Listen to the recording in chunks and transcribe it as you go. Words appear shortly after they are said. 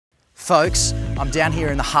Folks, I'm down here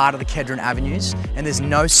in the heart of the Kedron Avenues, and there's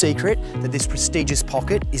no secret that this prestigious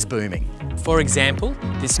pocket is booming. For example,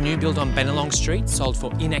 this new build on Bennelong Street sold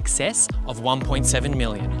for in excess of 1.7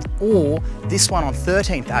 million. Or this one on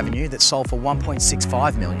 13th Avenue that sold for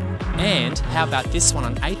 1.65 million. And how about this one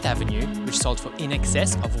on 8th Avenue, which sold for in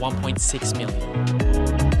excess of 1.6 million.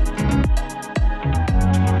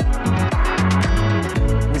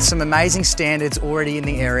 With some amazing standards already in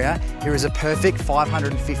the area, here is a perfect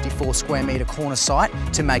 554 square metre corner site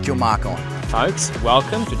to make your mark on. Folks,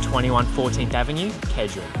 welcome to 21 14th Avenue,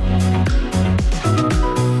 Kedron.